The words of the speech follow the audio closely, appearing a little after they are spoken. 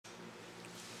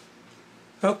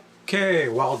Okay,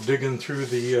 while digging through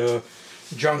the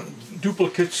junk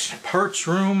duplicates parts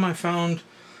room, I found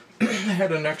I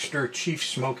had an extra Chief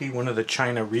Smoky, one of the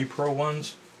China repro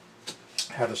ones.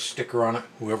 Had a sticker on it,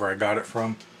 whoever I got it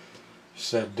from.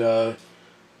 Said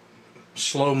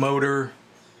slow motor,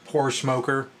 poor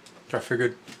smoker. So I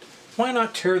figured, why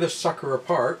not tear this sucker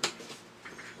apart?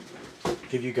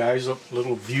 Give you guys a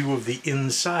little view of the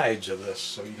insides of this,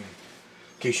 so you can,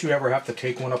 in case you ever have to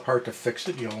take one apart to fix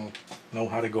it, you'll know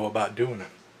how to go about doing it.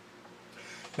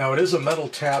 Now it is a metal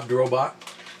tabbed robot,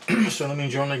 so that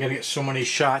means you're only going to get so many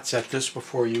shots at this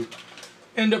before you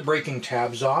end up breaking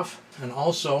tabs off. And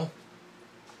also,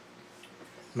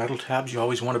 metal tabs you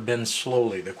always want to bend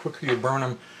slowly. The quicker you burn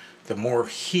them, the more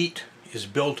heat is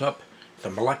built up at the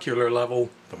molecular level,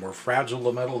 the more fragile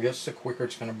the metal gets, the quicker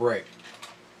it's going to break.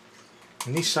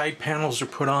 And these side panels are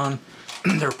put on,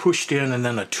 they're pushed in, and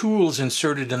then a tool is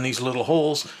inserted in these little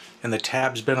holes, and the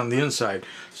tab's been on the inside.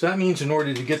 So that means in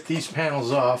order to get these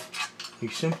panels off, you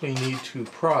simply need to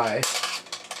pry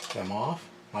them off,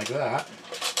 like that.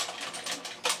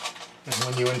 And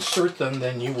when you insert them,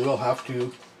 then you will have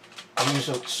to use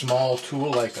a small tool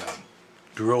like a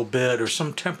drill bit or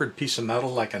some tempered piece of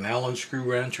metal like an Allen screw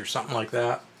wrench or something like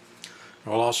that.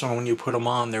 Well, also when you put them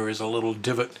on, there is a little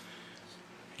divot.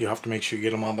 You have to make sure you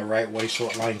get them on the right way so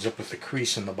it lines up with the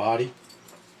crease in the body.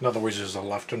 In other words, there's a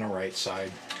left and a right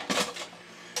side.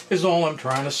 Is all I'm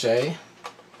trying to say.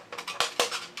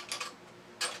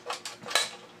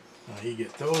 Now you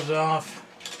get those off.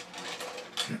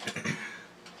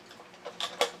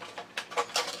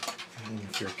 And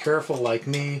if you're careful like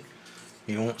me,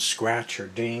 you don't scratch or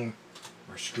ding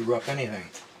or screw up anything.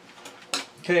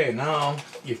 Okay, now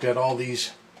you've got all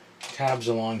these tabs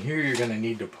along here you're going to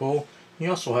need to pull. You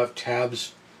also have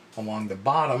tabs along the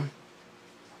bottom.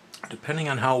 Depending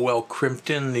on how well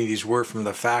crimped in these were from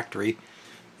the factory,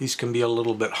 these can be a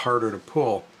little bit harder to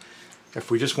pull. If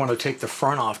we just want to take the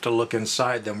front off to look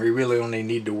inside, then we really only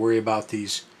need to worry about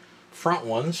these front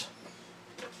ones.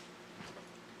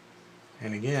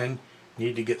 And again, you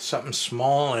need to get something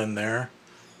small in there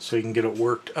so you can get it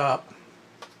worked up.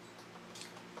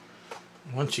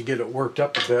 Once you get it worked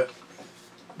up a bit,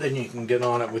 then you can get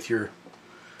on it with your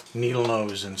needle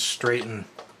nose and straighten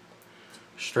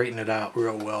it out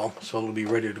real well so it'll be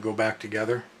ready to go back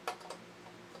together.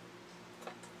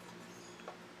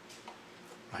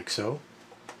 Like so.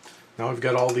 Now we've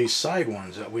got all these side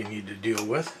ones that we need to deal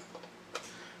with.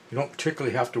 You don't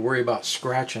particularly have to worry about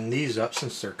scratching these up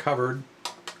since they're covered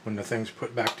when the thing's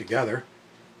put back together.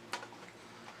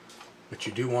 But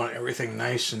you do want everything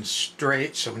nice and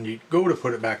straight so when you go to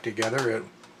put it back together,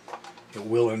 it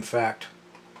will in fact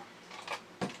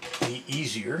be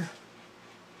easier.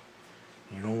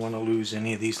 You don't want to lose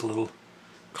any of these little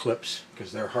clips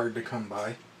because they're hard to come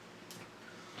by.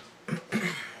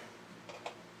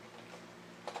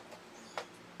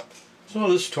 So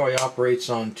this toy operates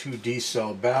on 2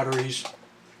 D-cell batteries.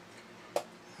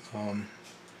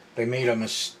 They made a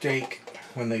mistake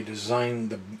when they designed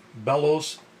the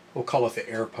bellows. We'll call it the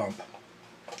air pump.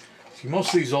 See,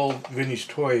 most of these old vintage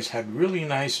toys had really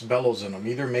nice bellows in them,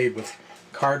 either made with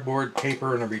cardboard,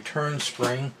 paper, and a return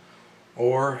spring,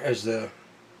 or as that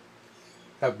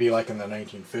would be like in the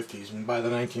 1950s. And by the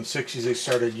 1960s they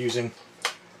started using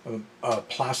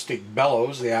plastic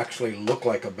bellows. They actually look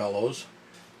like a bellows.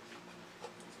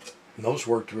 And those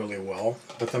worked really well.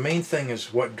 But the main thing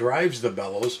is what drives the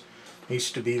bellows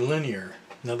needs to be linear.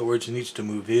 In other words, it needs to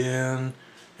move in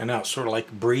and out, sort of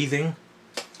like breathing.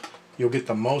 You'll get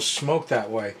the most smoke that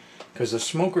way, because the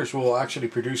smokers will actually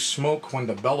produce smoke when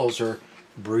the bellows are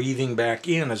breathing back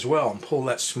in as well and pull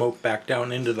that smoke back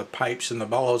down into the pipes and the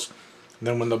bellows. And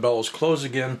then when the bellows close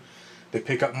again, they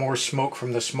pick up more smoke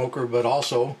from the smoker, but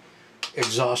also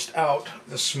exhaust out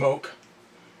the smoke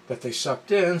that they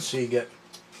sucked in, so you get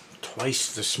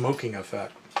twice the smoking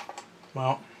effect.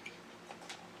 Well,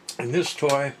 in this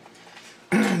toy,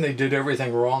 they did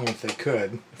everything wrong if they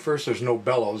could. First, there's no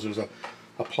bellows. There's a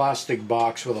plastic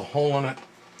box with a hole in it,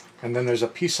 and then there's a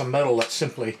piece of metal that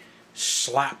simply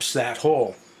slaps that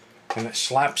hole, and it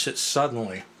slaps it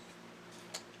suddenly.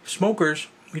 Smokers,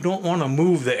 we don't want to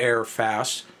move the air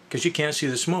fast because you can't see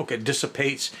the smoke. It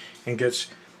dissipates and gets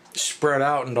spread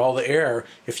out into all the air.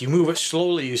 If you move it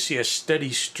slowly, you see a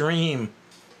steady stream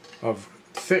of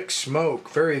thick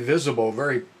smoke, very visible,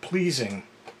 very pleasing.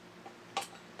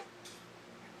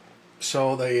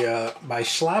 So they, by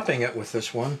slapping it with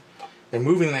this one, they're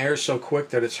moving the air so quick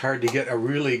that it's hard to get a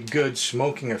really good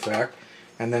smoking effect.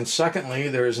 And then secondly,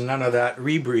 there's none of that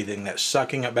rebreathing, that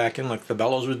sucking it back in like the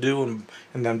bellows would do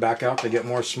and then back out to get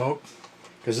more smoke.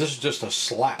 Because this is just a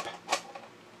slap.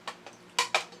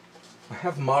 I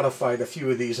have modified a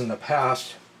few of these in the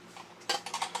past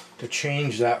to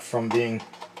change that from being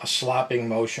a slapping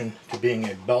motion to being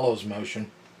a bellows motion.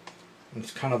 And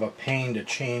it's kind of a pain to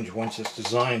change once it's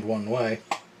designed one way,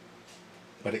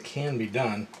 but it can be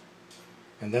done.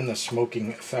 And then the smoking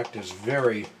effect is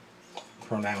very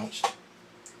pronounced,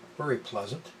 very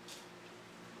pleasant.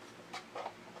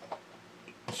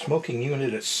 The smoking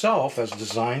unit itself, as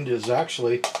designed, is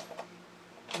actually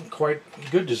quite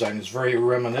good design. It's very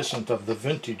reminiscent of the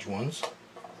vintage ones.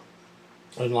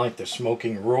 Unlike the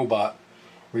smoking robot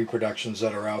reproductions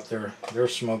that are out there, their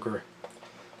smoker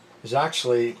is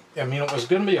actually, I mean, it was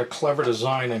going to be a clever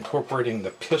design incorporating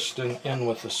the piston in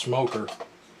with the smoker,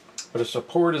 but it's a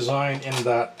poor design in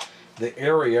that the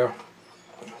area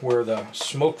where the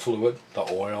smoke fluid, the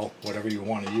oil, whatever you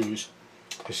want to use,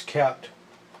 is kept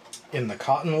in the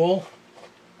cotton wool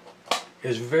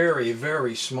is very,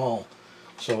 very small.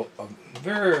 So a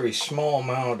very small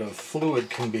amount of fluid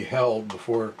can be held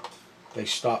before they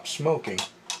stop smoking.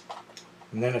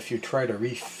 And then if you try to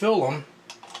refill them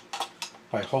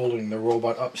by holding the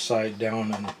robot upside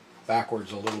down and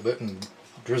backwards a little bit and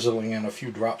drizzling in a few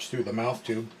drops through the mouth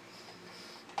tube,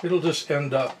 it'll just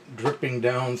end up dripping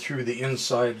down through the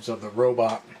insides of the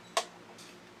robot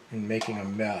and making a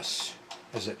mess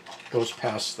as it goes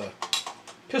past the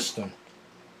piston.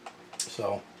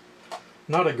 So,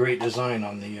 not a great design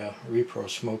on the repro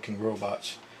smoking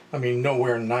robots. I mean,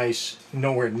 nowhere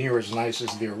near as nice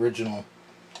as the original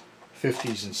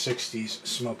 50s and 60s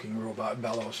smoking robot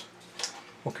bellows.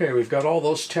 Okay, we've got all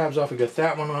those tabs off. We got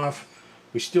that one off.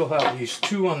 We still have these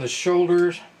two on the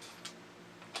shoulders,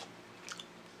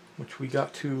 which we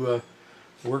got to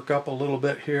work up a little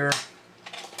bit here,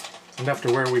 enough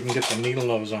to where we can get the needle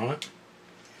nose on it.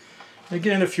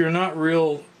 Again, if you're not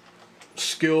real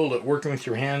skilled at working with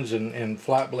your hands and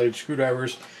flat blade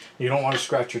screwdrivers, you don't want to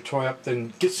scratch your toy up,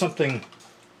 then get something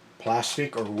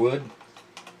plastic or wood.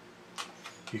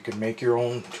 You can make your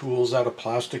own tools out of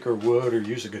plastic or wood, or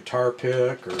use a guitar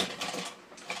pick, or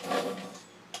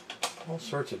all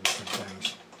sorts of different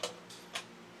things.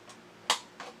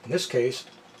 In this case,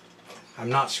 I'm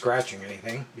not scratching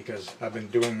anything because I've been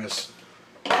doing this,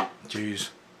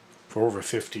 geez, for over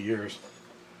 50 years.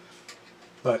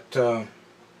 But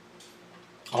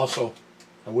also,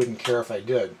 I wouldn't care if I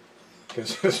did,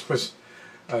 because this was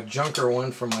a junker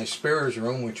one from my spares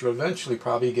room, which will eventually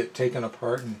probably get taken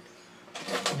apart and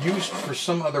used for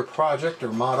some other project,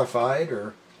 or modified,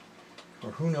 or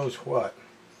who knows what.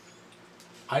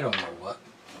 I don't know what.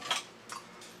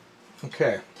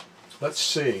 Okay, let's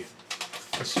see.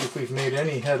 Let's see if we've made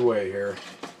any headway here.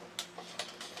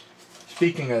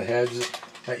 Speaking of heads,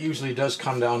 that usually does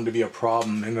come down to be a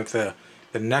problem, in that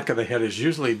the neck of the head is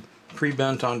usually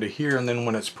pre-bent onto here, and then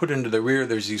when it's put into the rear,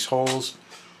 there's these holes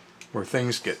where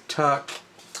things get tucked,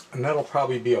 and that'll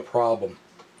probably be a problem.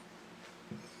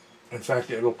 In fact,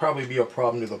 it'll probably be a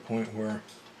problem to the point where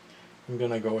I'm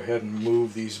going to go ahead and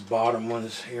move these bottom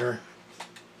ones here.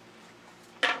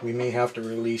 We may have to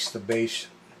release the base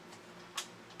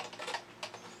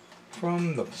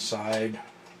from the side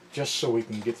just so we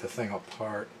can get the thing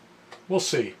apart. We'll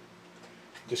see.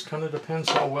 Just kind of depends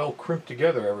how well crimped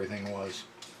together everything was.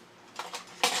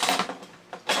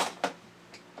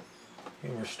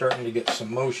 Okay, we're starting to get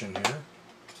some motion here.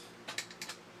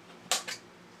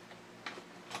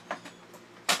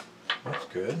 That's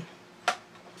good.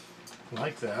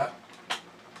 Like that.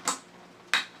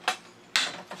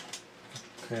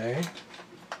 Okay.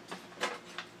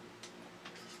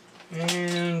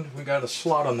 And we got a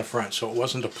slot on the front, so it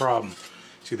wasn't a problem.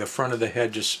 See, the front of the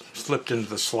head just slipped into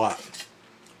the slot.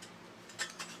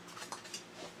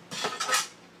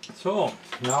 So,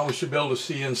 now we should be able to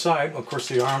see inside. Of course,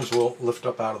 the arms will lift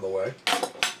up out of the way.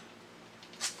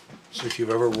 So if you've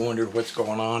ever wondered what's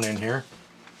going on in here,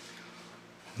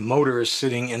 the motor is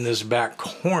sitting in this back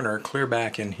corner, clear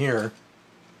back in here,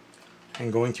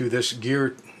 and going through this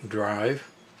gear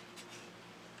drive.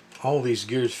 All these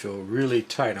gears feel really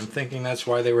tight. I'm thinking that's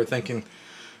why they were thinking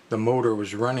the motor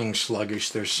was running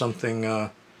sluggish. There's something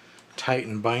tight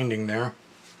and binding there.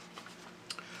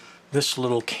 This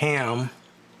little cam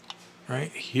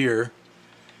right here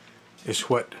is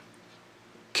what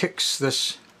kicks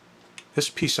this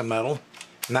piece of metal,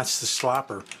 and that's the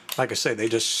slapper. Like I say, they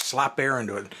just slap air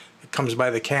into it. It comes by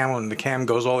the cam, and the cam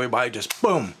goes all the way by, just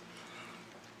boom.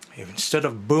 Instead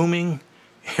of booming,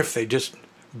 if they just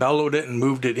bellowed it and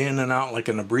moved it in and out like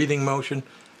in a breathing motion,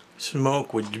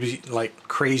 smoke would be like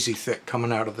crazy thick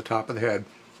coming out of the top of the head.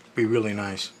 Be really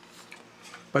nice.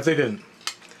 But they didn't.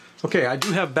 Okay, I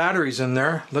do have batteries in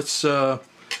there. Let's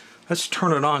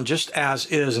turn it on just as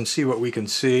is and see what we can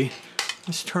see.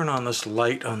 Let's turn on this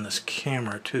light on this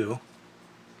camera too.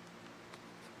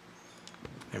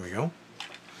 There we go.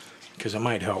 Because it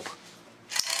might help.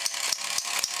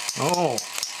 Oh,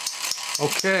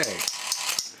 okay.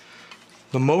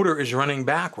 The motor is running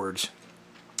backwards.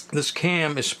 This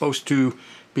cam is supposed to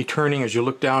be turning as you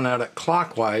look down at it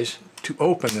clockwise to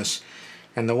open this.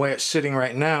 And the way it's sitting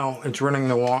right now, it's running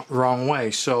the wrong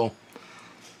way. So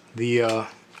the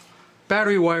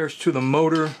battery wires to the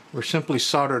motor were simply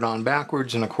soldered on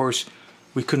backwards, and of course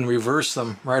we can reverse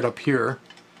them right up here,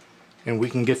 and we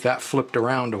can get that flipped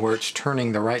around to where it's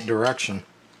turning the right direction.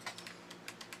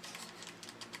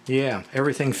 Yeah,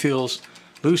 everything feels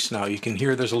loose now. You can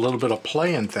hear there's a little bit of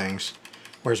play in things,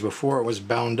 whereas before it was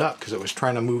bound up because it was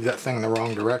trying to move that thing in the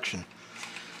wrong direction.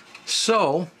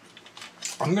 So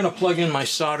I'm going to plug in my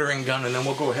soldering gun, and then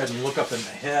we'll go ahead and look up in the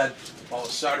head while the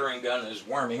soldering gun is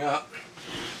warming up.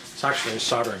 It's actually a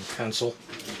soldering pencil.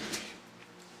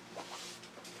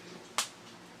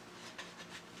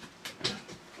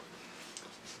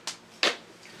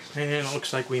 And it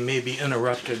looks like we may be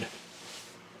interrupted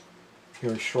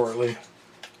here shortly.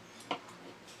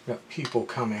 Got people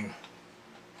coming.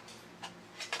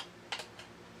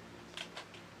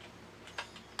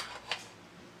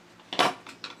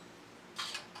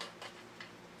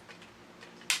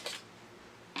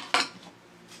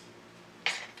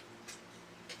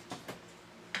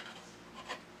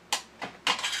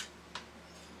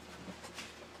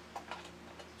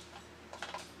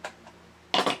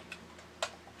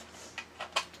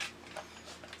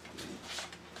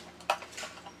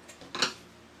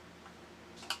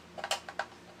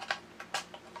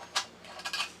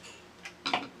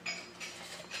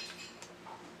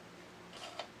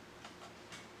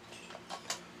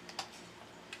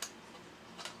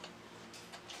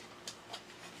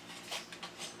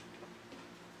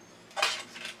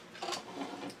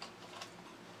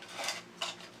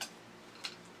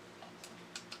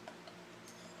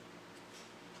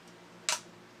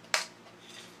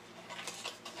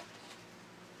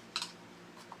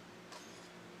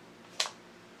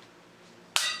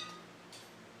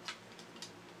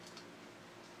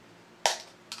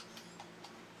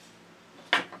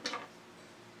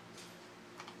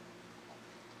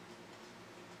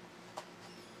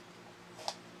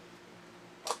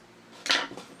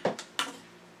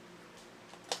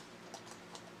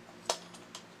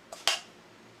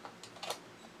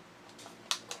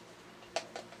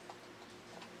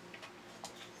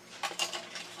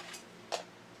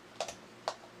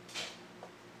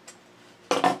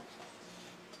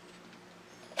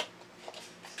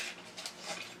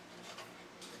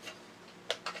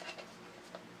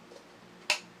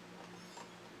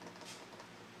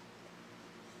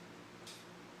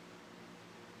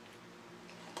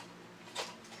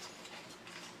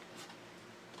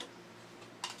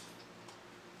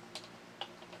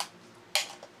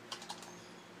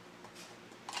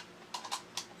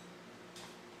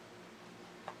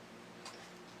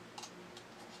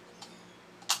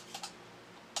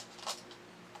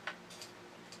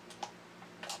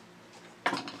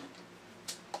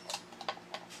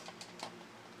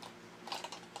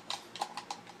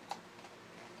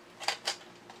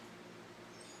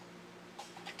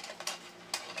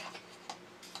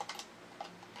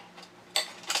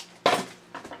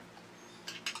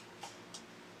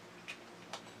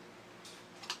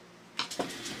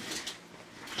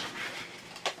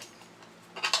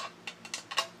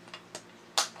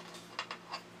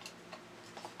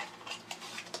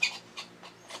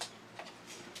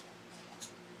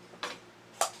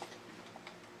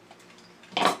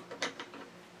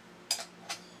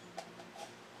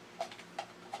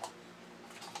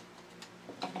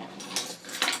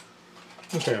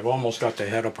 Okay, I've almost got the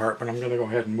head apart, but I'm going to go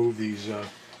ahead and move these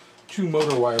two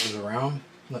motor wires around.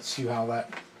 Let's see how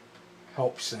that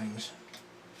helps things.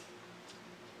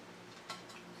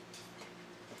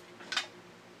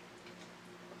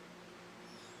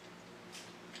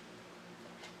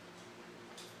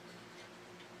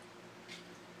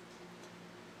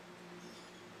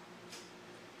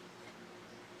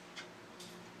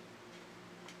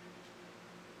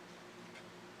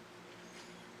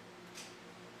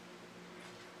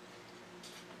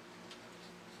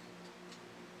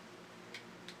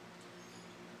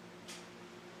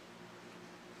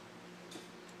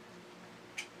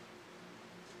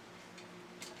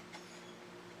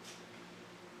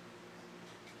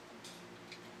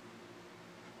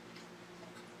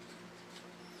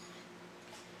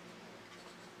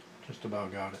 Just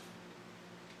about got it.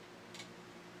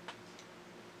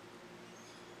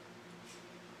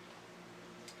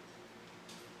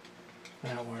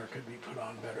 That wire could be put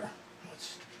on better.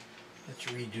 Let's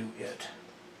redo it.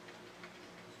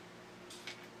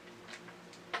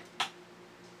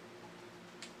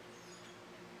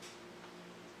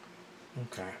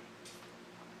 Okay.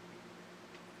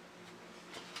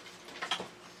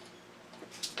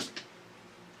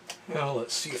 Well,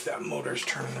 let's see if that motor's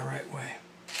turning the right way.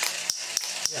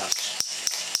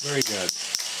 Yes. Very good.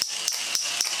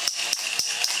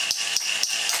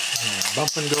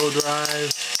 Bump and go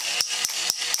drive.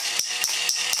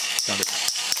 Got it.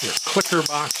 Your clicker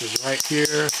box is right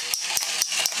here.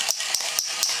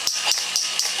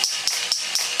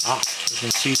 Ah, you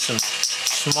can see some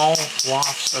small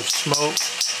wafts of smoke.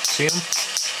 See them?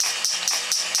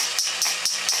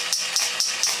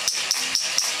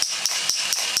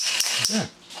 Yeah.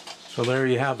 So there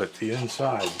you have it, the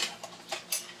inside.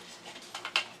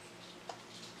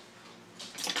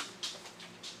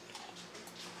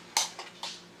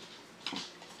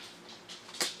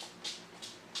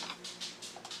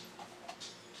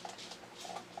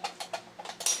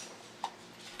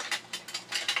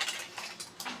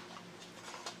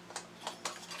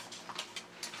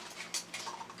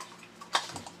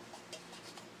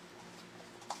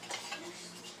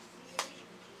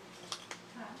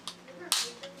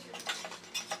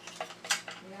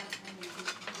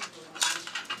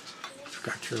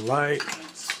 Got your light,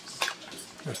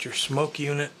 got your smoke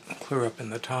unit, clear up in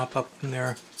the top up in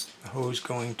there, the hose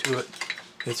going to it.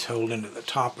 It's held into the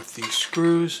top with these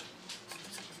screws.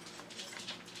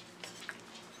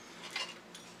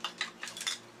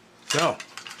 So,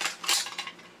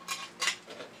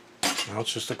 now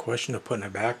it's just a question of putting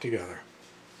it back together.